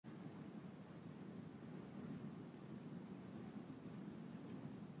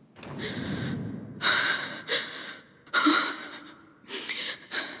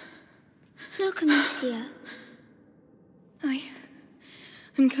Look, Amicia.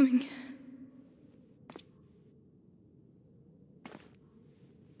 I'm coming.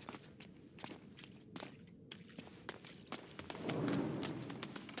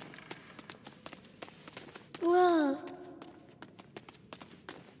 Whoa.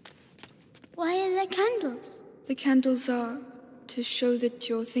 Why are there candles? The candles are to show that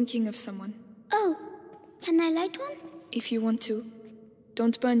you're thinking of someone. Oh, can I light one? If you want to.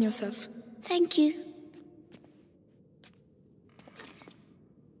 Don't burn yourself. Thank you.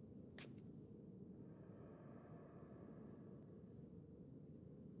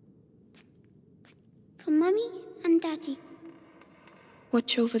 For Mummy and Daddy.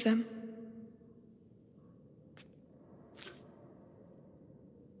 Watch over them.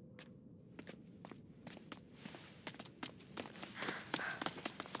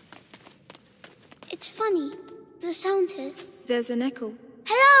 It's funny, the sound here. There's an echo.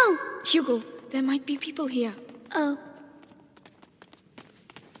 Hello! Hugo, there might be people here. Oh.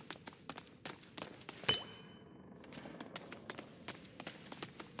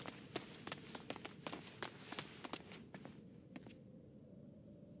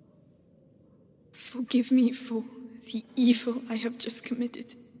 Forgive me for the evil I have just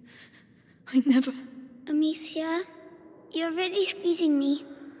committed. I never... Amicia, you're really squeezing me.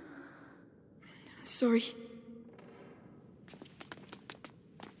 Sorry.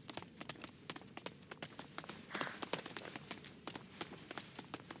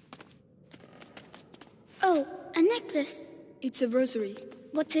 Oh, a necklace. It's a rosary.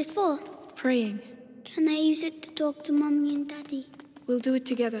 What's it for? Praying. Can I use it to talk to Mommy and Daddy? We'll do it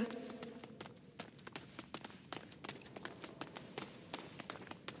together.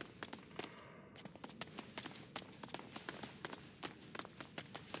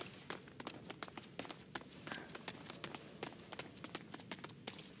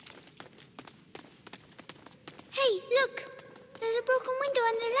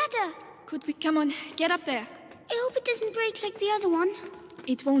 Could we... Come on, get up there. I hope it doesn't break like the other one.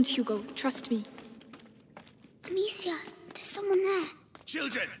 It won't, Hugo. Trust me. Amicia, there's someone there.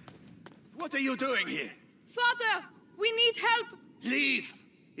 Children, what are you doing here? Father, we need help. Leave.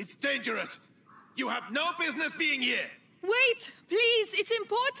 It's dangerous. You have no business being here. Wait, please. It's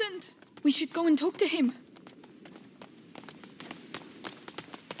important. We should go and talk to him.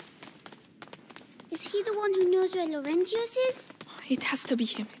 Is he the one who knows where Laurentius is? It has to be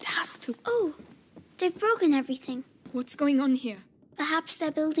him. It has to. Oh, they've broken everything. What's going on here? Perhaps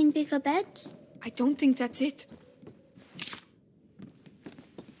they're building bigger beds? I don't think that's it.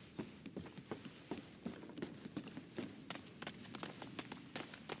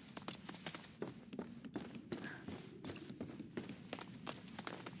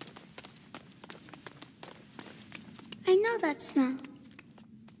 I know that smell.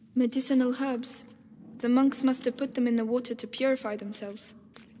 Medicinal herbs. The monks must have put them in the water to purify themselves.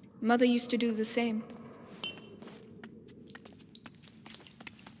 Mother used to do the same.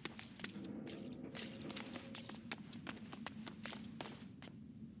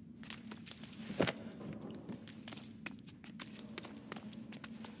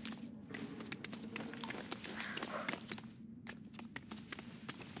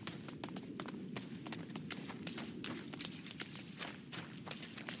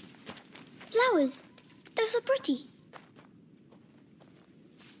 Flowers. They're so pretty.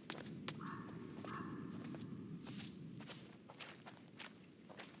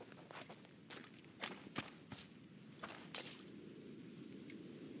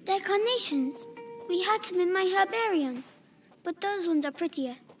 They're carnations. We had some in my herbarium, but those ones are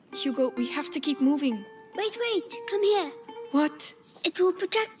prettier. Hugo, we have to keep moving. Wait, come here. What? It will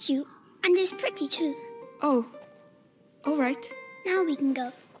protect you, and is pretty too. Oh, all right. Now we can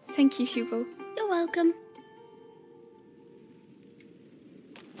go. Thank you, Hugo. You're welcome.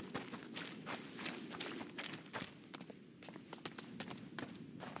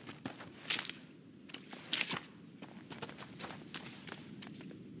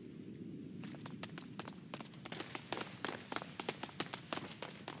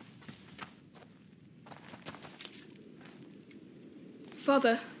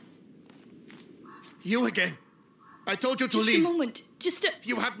 Father. You again. I told you to Just leave. Just a moment.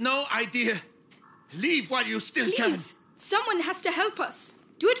 You have no idea. Leave while you still can. Please. Someone has to help us.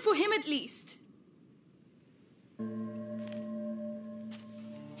 Do it for him at least.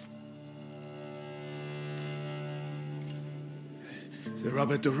 The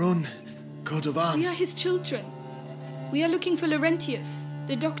Robert de Rune, coat of arms. We are his children. We are looking for Laurentius,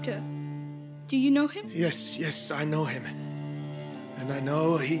 the doctor. Do you know him? Yes, I know him. And I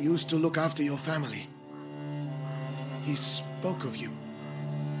know he used to look after your family. He spoke of you.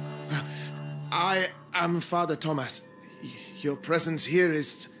 I am Father Thomas. Your presence here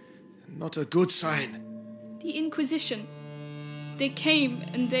is not a good sign. The Inquisition. They came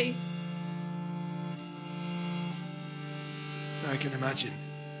and they... I can imagine.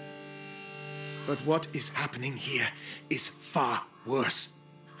 But what is happening here is far worse.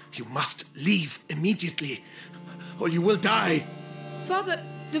 You must leave immediately, or you will die. Father,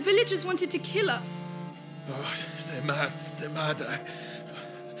 the villagers wanted to kill us. Oh, they're mad, they're mad.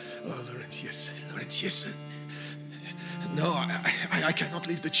 Oh, Laurentius. No, I cannot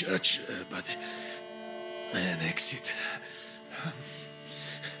leave the church, but an exit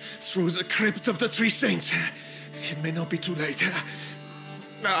through the crypt of the Three Saints. It may not be too late.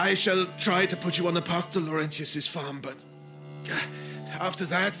 I shall try to put you on the path to Laurentius's farm, but after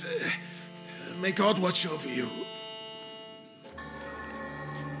that, may God watch over you.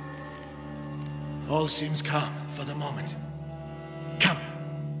 All seems calm for the moment. Come.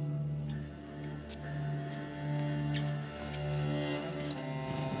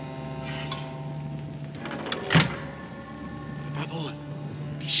 Above all,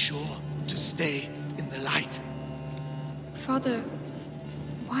 be sure to stay in the light. Father,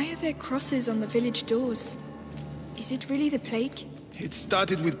 why are there crosses on the village doors? Is it really the plague? It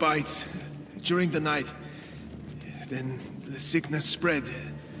started with bites during the night. Then the sickness spread.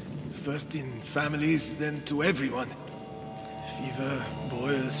 First in families, then to everyone. Fever,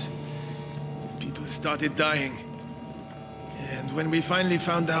 boils. People started dying. And when we finally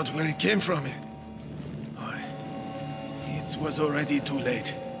found out where it came from, it was already too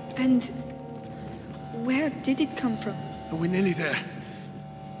late. And where did it come from? We're nearly there.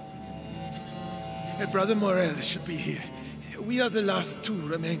 Brother Morel should be here. We are the last two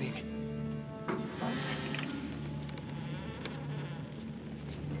remaining.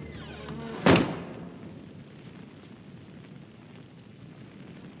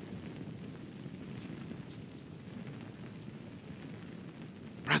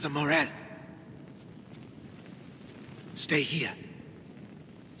 Brother Morel. Stay here.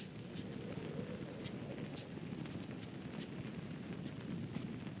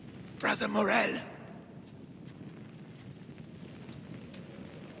 Brother Morel.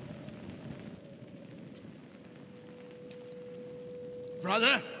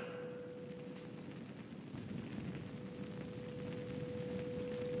 Brother?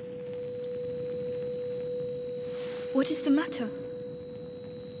 What is the matter?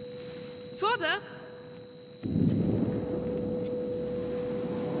 Father?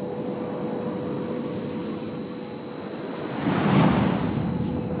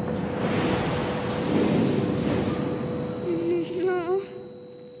 No.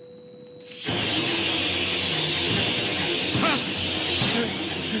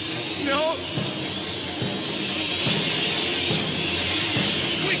 No!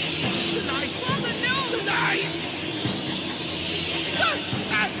 Quick! The light! Father, no! The light!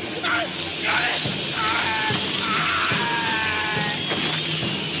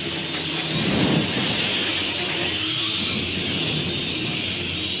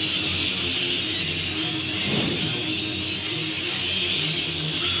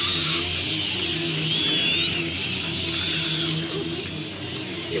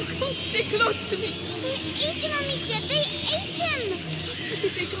 You can't stay close to me. They ate him, Amicia. They ate him. Where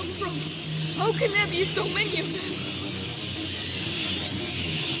did they come from? How can there be so many of them?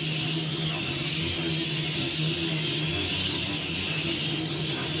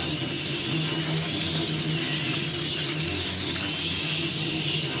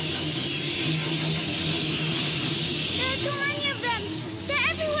 There are too many of them. They're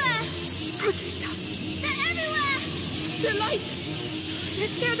everywhere. Protect us. They're everywhere. The light. They're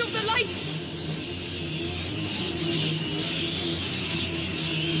scared of the light.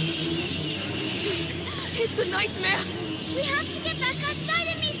 It's a nightmare. We have to get back outside,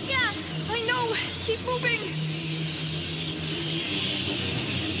 Amicia. I know. Keep moving.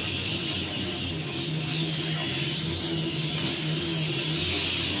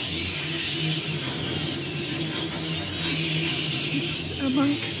 It's a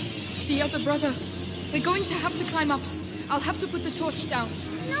monk. The other brother. We're going to have to climb up. I'll have to put the torch down.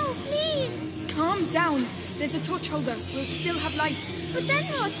 No, please. Calm down. There's a torch holder. We'll still have light. But then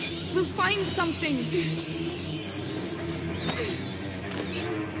what? We'll find something.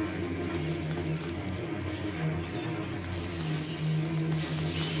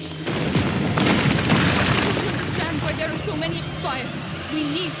 I don't understand why there are so many. Fire. We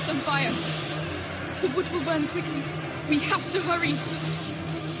need some fire. The wood will burn quickly. We have to hurry.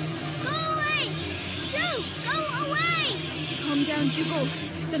 Go away. Do go away. Calm down, Hugo.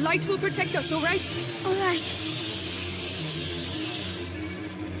 The light will protect us, all right? All right.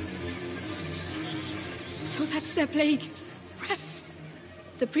 So that's their plague. Rats.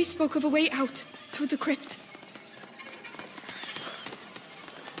 The priest spoke of a way out, through the crypt.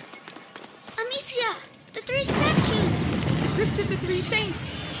 Amicia! The 3 statues! The crypt of the 3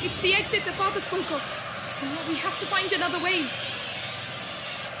 saints. It's the exit the father spoke of. We have to find another way.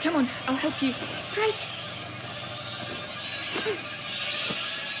 Come on, I'll help you. Right.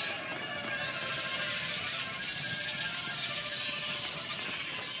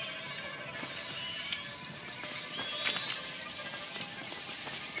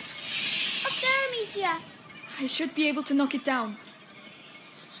 Up there, Amicia! I should be able to knock it down.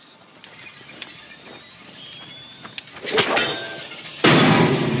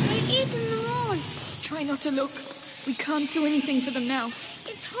 They've eaten them all. Try not to look. We can't do anything for them now.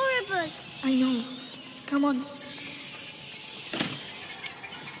 It's horrible. I know. Come on.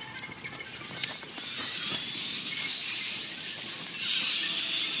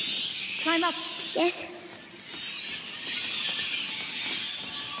 Climb up. Yes.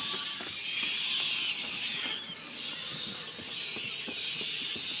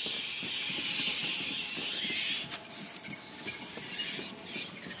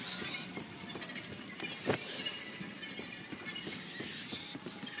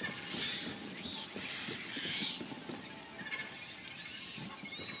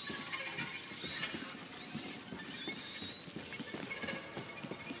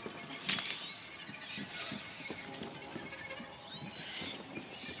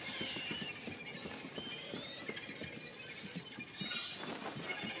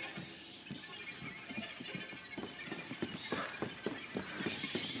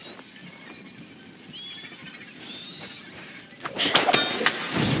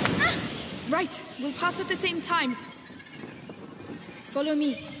 Right, we'll pass at the same time. Follow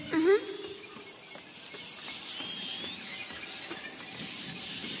me.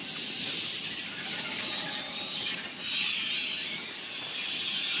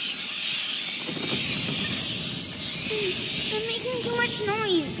 They're making too much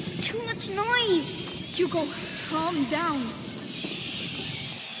noise. Too much noise. Hugo, calm down.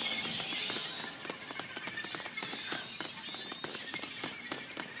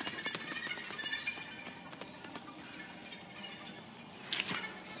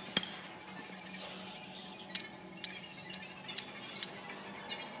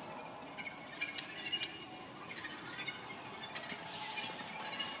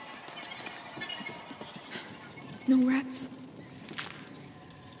 No rats.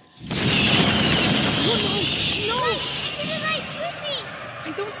 Oh no! No! To the right, with me. I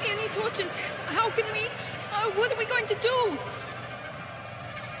don't see any torches. How can we? What are we going to do?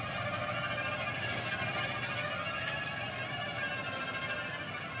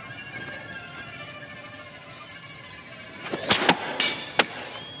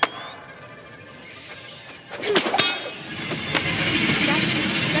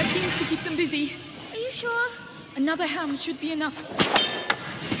 That seems to keep them busy. Are you sure? Another ham should be enough.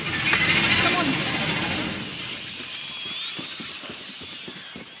 Come on.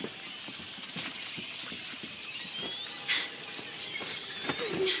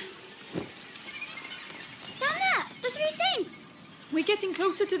 Down there, the 3 saints. We're getting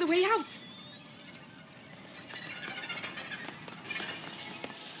closer to the way out.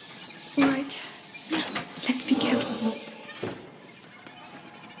 All right. Let's be careful.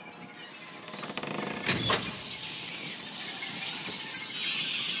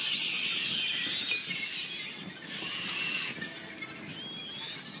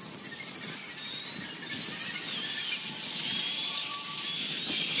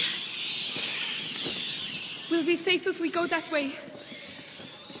 We'll be safe if we go that way.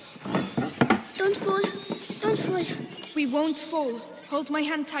 Don't fall. Don't fall. We won't fall. Hold my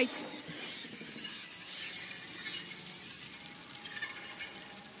hand tight.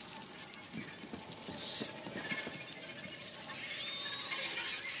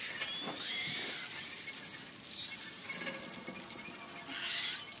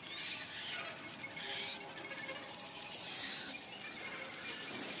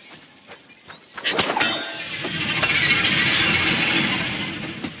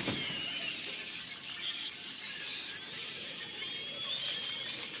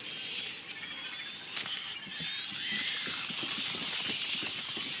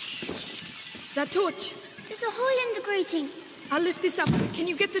 That torch. There's a hole in the grating. I'll lift this up. Can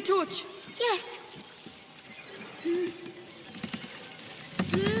you get the torch? Yes.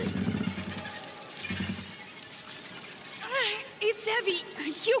 It's heavy.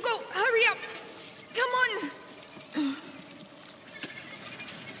 Hugo, hurry up. Come on.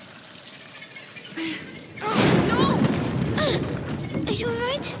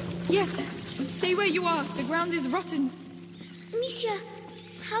 Yes, stay where you are. The ground is rotten. Amicia,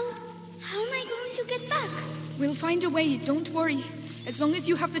 how am I going to get back? We'll find a way, don't worry. As long as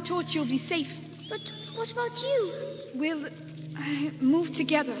you have the torch, you'll be safe. But what about you? We'll move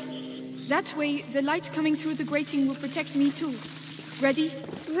together. That way, the light coming through the grating will protect me too. Ready?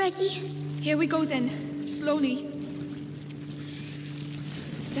 Ready. Here we go then. Slowly.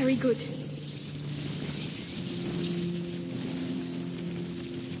 Very good.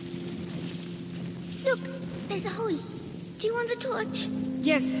 Look, there's a hole. Do you want the torch?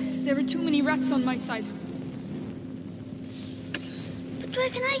 Yes, there are too many rats on my side. But where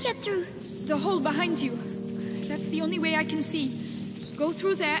can I get through? The hole behind you. That's the only way I can see. Go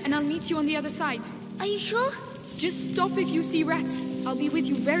through there and I'll meet you on the other side. Are you sure? Just stop if you see rats. I'll be with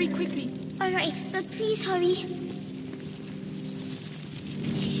you very quickly. All right, but please hurry.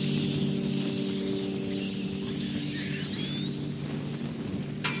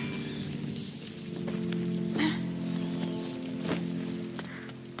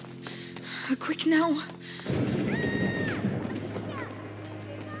 Quick now.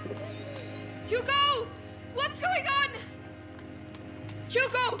 Hugo! What's going on?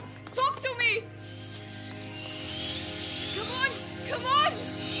 Hugo! Talk to me! Come on! Come on!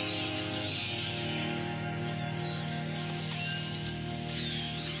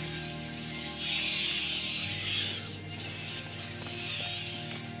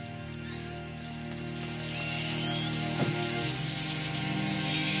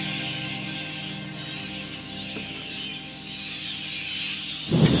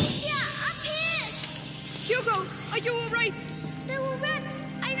 Hugo, are you all right? There were rats.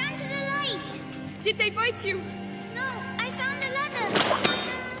 I ran to the light. Did they bite you? No, I found a ladder.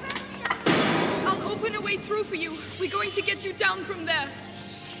 I'll open a way through for you. We're going to get you down from there.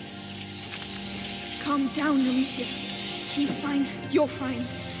 Calm down, Alicia. He's fine. You're fine.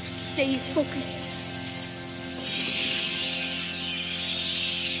 Stay focused.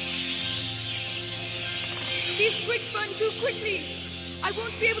 These twigs burn too quickly. I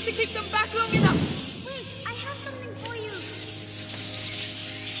won't be able to keep them back long enough. I have something for you.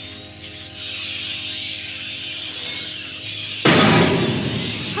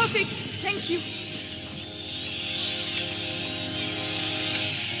 Perfect. Thank you.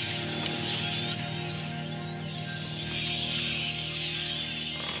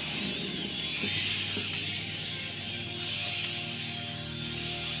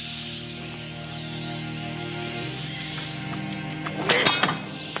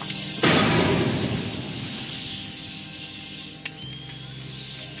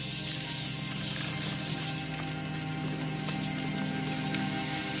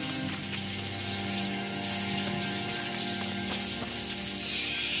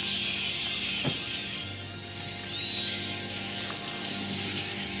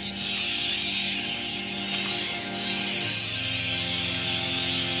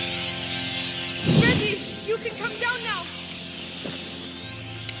 You can come down now.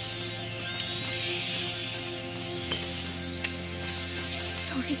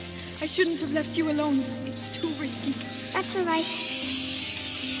 Sorry, I shouldn't have left you alone. It's too risky. That's all right.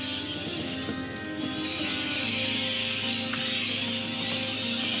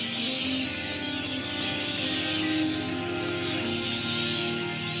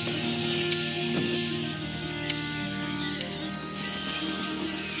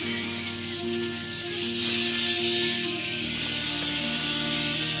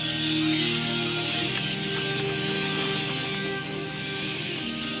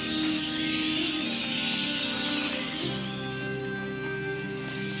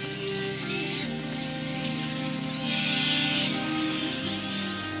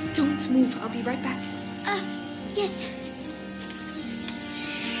 Don't move. I'll be right back. Yes.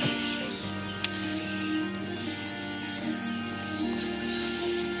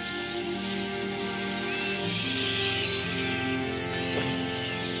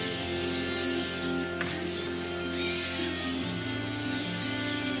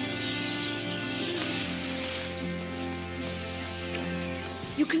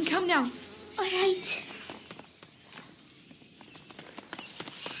 You can come now. All right.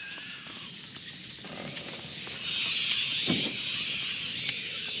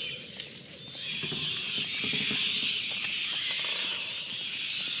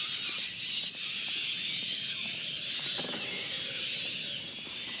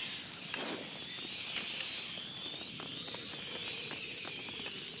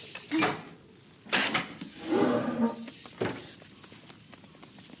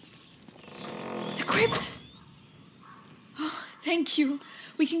 Oh, thank you.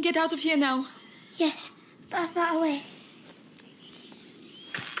 We can get out of here now. Yes, far, far away.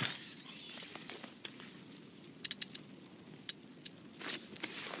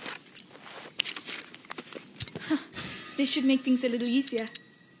 This should make things a little easier.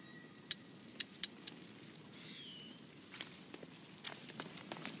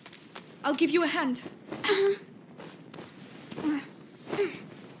 I'll give you a hand.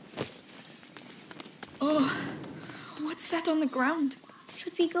 Oh, what's that on the ground?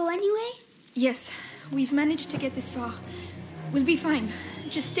 Should we go anyway? Yes, we've managed to get this far. We'll be fine.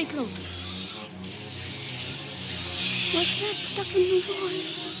 Just stay close. What's that stuff in the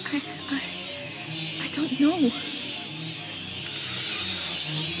walls? I don't know.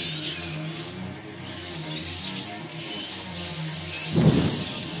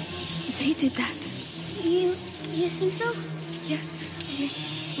 They did that. You think so? Yes,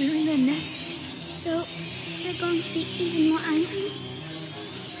 we're in their nest. So, they're going to be even more angry?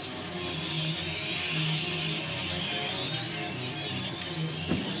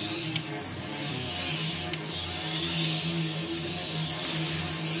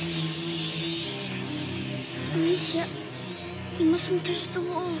 Alicia, you mustn't touch the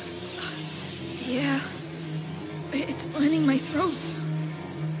walls. Yeah, it's burning my throat.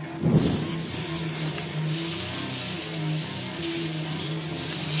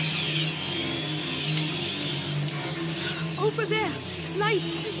 Over there! Light!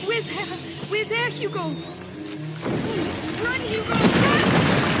 We're there, Hugo! Run, Hugo! Run!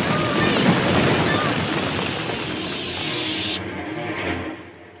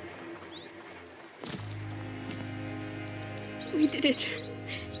 We did it.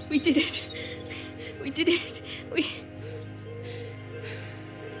 We did it. We did it.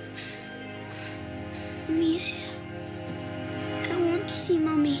 Amicia, I want to see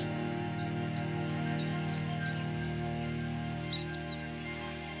Mommy.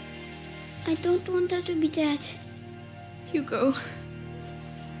 I don't want her to be dead. Hugo.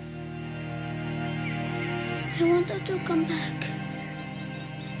 I want her to come back.